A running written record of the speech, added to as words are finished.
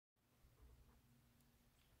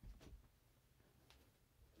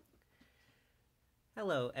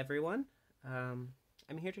Hello, everyone.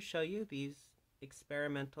 I'm here to show you these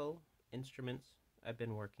experimental instruments I've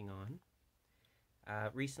been working on.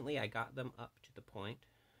 Recently, I got them up to the point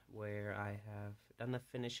where I have done the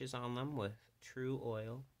finishes on them with true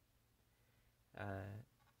oil.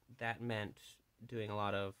 That meant doing a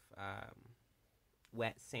lot of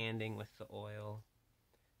wet sanding with the oil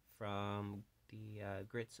from the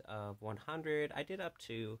grits of 100. I did up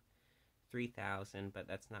to 3,000, but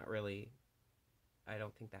that's not really, I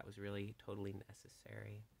don't think that was really totally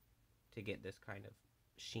necessary to get this kind of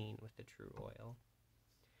sheen with the true oil.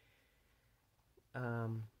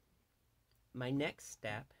 My next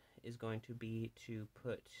step is going to be to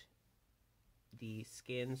put the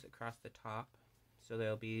skins across the top, so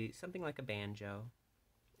there'll be something like a banjo,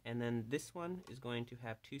 and then this one is going to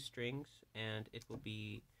have two strings and it will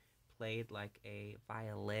be played like a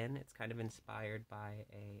violin. It's kind of inspired by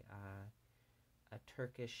a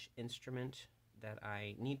Turkish instrument that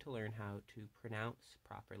I need to learn how to pronounce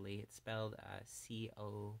properly. It's spelled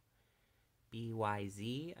C-O-B-Y-Z,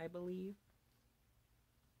 I believe.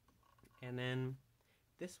 And then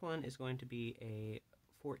this one is going to be a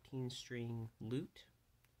 14-string lute.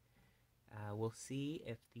 We'll see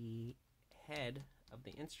if the head of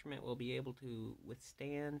the instrument will be able to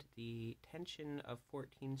withstand the tension of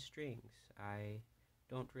 14 strings. I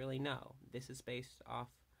don't really know. This is based off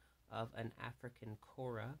of an African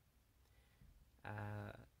kora,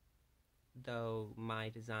 though my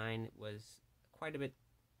design was quite a bit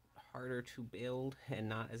harder to build and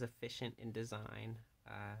not as efficient in design.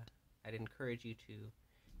 I'd encourage you to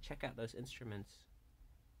check out those instruments,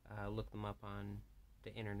 look them up on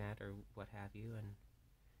the internet or what have you, and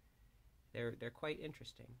they're quite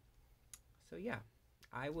interesting. So yeah,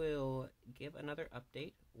 I will give another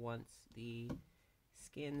update once the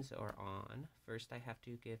skins are on. First I have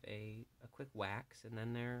to give a quick wax, and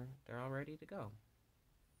then they're all ready to go.